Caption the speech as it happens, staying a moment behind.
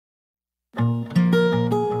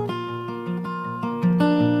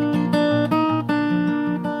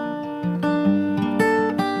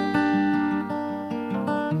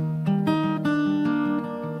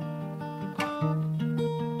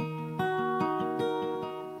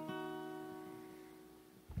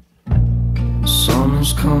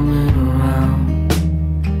summer's coming around,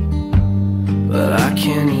 but I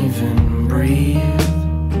can't even breathe.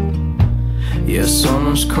 Yeah,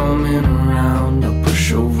 summer's coming around. I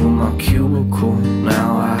push over my cubicle,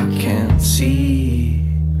 now I can't see.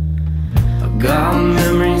 I got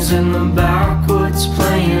memories in the backwoods,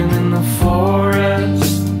 playing in the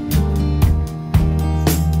forest.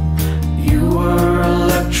 You were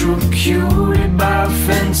electrocuted by a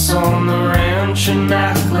fence on the ranch, and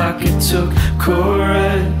act like it took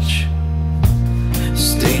courage.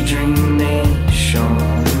 Stay Dream Nation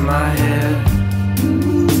in my head.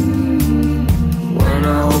 When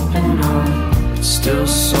I open up, but still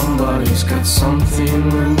somebody's got something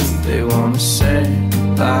rude they wanna say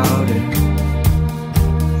about it.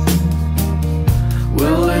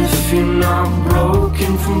 Well, if you're not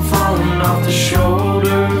broken from falling off the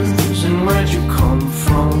shoulders, and where'd you come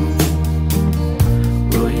from?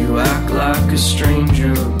 Will you act like a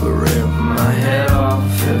stranger, but rip my head off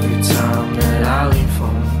every time that I leave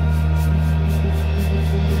home?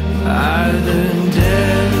 I